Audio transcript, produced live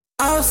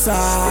the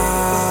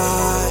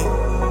side.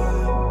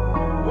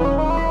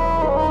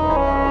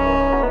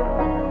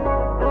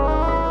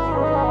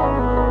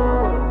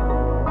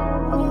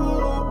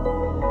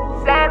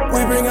 Sanny.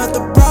 We bring out the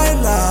bright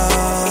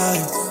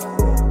lights.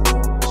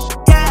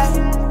 Yeah,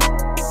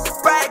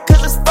 bright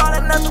cause it's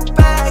falling out the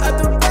bag.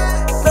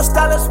 No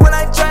stylist when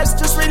I dress,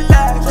 just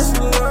relax.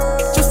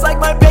 Just like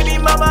my baby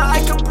mama, I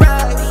can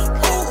brag.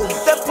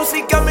 That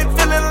pussy got me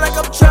feeling like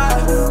I'm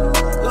trapped.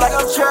 Like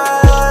I'm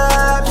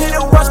trapped. Hit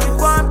and watch me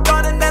before I'm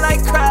gone and then I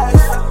crash.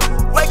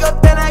 Wake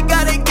up then I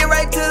gotta get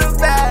right to the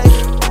bag.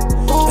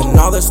 And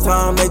all this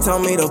time they tell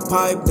me to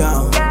pipe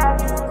down.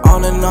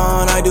 On and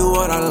on, I do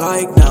what I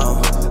like now.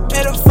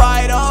 In a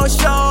fight, oh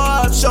show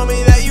up. Show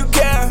me that you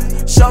care.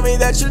 Show me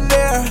that you're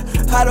near.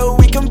 How do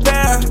we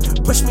compare?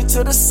 Push me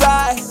to the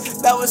side.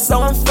 That was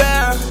so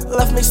unfair.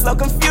 Left me so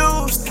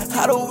confused.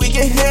 How do we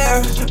get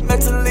here?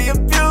 Mentally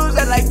abused,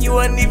 and like you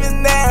weren't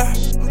even there.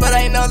 But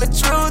I know the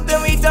truth,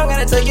 and we don't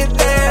gotta take it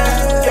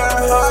there. Your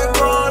heart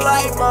cold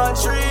like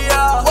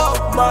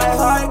Montreal. My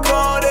heart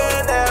cold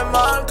in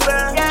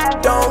Montclair.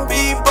 Don't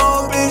be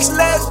bold, bitch,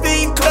 let's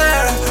be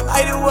clear.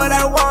 I do what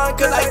I want,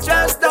 cause I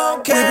just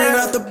don't We bring care.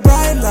 out the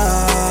bright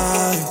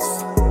lights.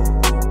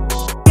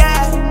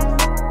 Yeah,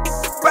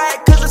 bright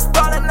cause it's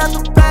falling out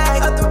the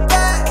bag.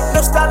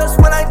 No stylist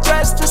when I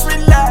dress, just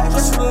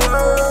relax.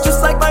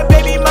 Just like my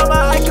baby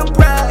mama, I can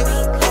brag.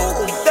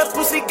 That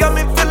pussy got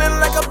me feeling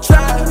like I'm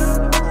trapped.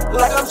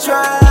 Like I'm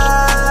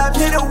trapped.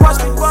 Hit and watch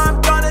me before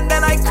I'm gone and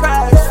then I crash.